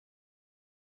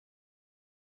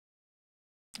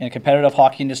In a competitive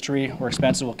hockey industry where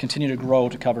expenses will continue to grow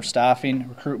to cover staffing,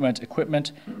 recruitment,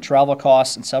 equipment, travel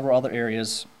costs, and several other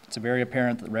areas, it's very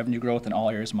apparent that revenue growth in all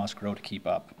areas must grow to keep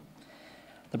up.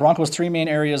 The Broncos' three main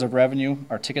areas of revenue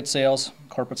are ticket sales,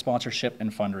 corporate sponsorship,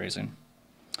 and fundraising.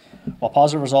 While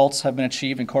positive results have been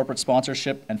achieved in corporate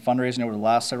sponsorship and fundraising over the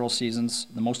last several seasons,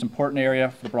 the most important area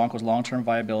for the Broncos' long-term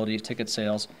viability, ticket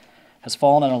sales, has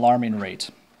fallen at an alarming rate.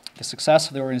 The success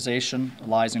of the organization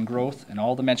lies in growth in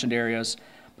all the mentioned areas,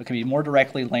 but can be more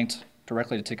directly linked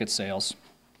to ticket sales.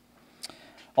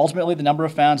 Ultimately, the number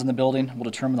of fans in the building will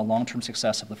determine the long-term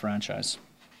success of the franchise.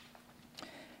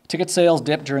 Ticket sales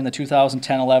dipped during the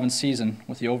 2010-11 season,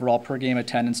 with the overall per-game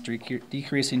attendance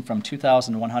decreasing from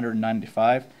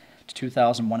 2,195 to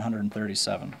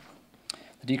 2,137.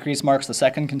 The decrease marks the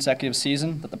second consecutive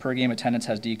season that the per-game attendance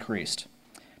has decreased.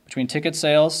 Between ticket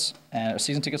sales and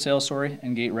season ticket sales,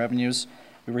 and gate revenues,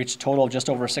 we reached a total of just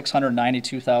over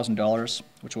 $692,000,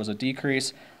 which was a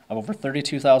decrease of over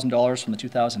 $32,000 from the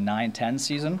 2009-10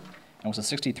 season, and was a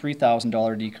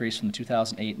 $63,000 decrease from the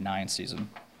 2008-9 season.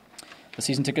 The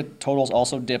season ticket totals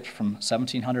also dipped from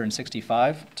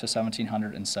 1,765 to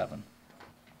 1,707.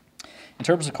 In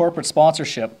terms of corporate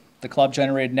sponsorship, the club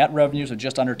generated net revenues of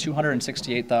just under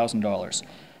 $268,000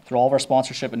 through all of our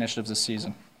sponsorship initiatives this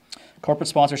season. Corporate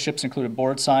sponsorships included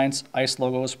board signs, ice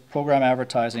logos, program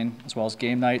advertising, as well as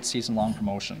game night, season-long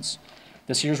promotions.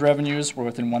 This year's revenues were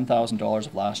within $1,000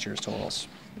 of last year's totals.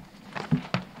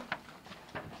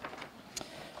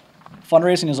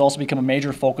 Fundraising has also become a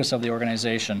major focus of the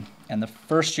organization. And the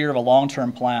first year of a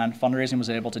long-term plan, fundraising was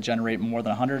able to generate more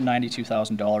than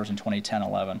 $192,000 in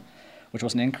 2010-11, which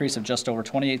was an increase of just over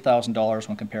 $28,000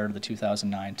 when compared to the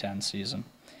 2009-10 season.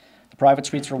 The private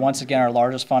suites were once again our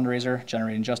largest fundraiser,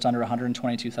 generating just under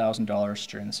 $122,000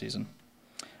 during the season.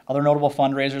 Other notable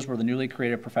fundraisers were the newly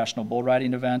created professional bull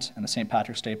riding event and the St.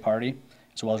 Patrick's Day party,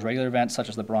 as well as regular events such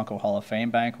as the Bronco Hall of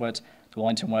Fame banquet, the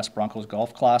Wellington West Broncos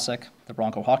Golf Classic, the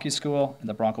Bronco Hockey School, and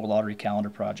the Bronco Lottery Calendar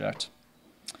Project.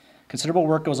 Considerable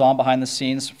work goes on behind the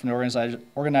scenes from the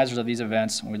organizers of these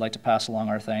events, and we'd like to pass along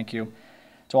our thank you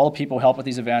to all the people who helped with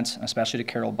these events, and especially to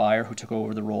Carol Byer, who took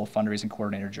over the role of fundraising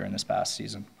coordinator during this past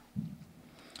season.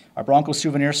 Our Bronco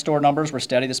souvenir store numbers were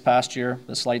steady this past year, with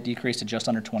a slight decrease to just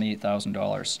under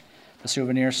 $28,000. The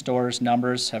souvenir store's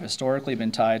numbers have historically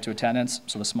been tied to attendance,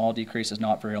 so the small decrease is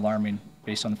not very alarming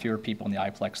based on the fewer people in the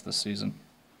iPlex this season.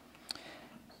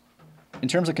 In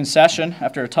terms of concession,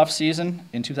 after a tough season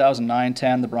in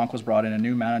 2009-10, the Broncos brought in a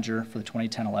new manager for the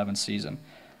 2010-11 season.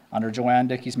 Under Joanne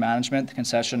Dickey's management, the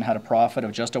concession had a profit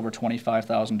of just over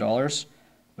 $25,000,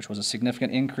 which was a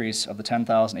significant increase of the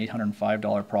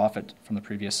 $10,805 profit from the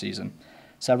previous season.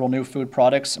 Several new food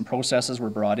products and processes were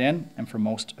brought in, and for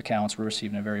most accounts were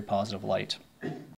received in a very positive light.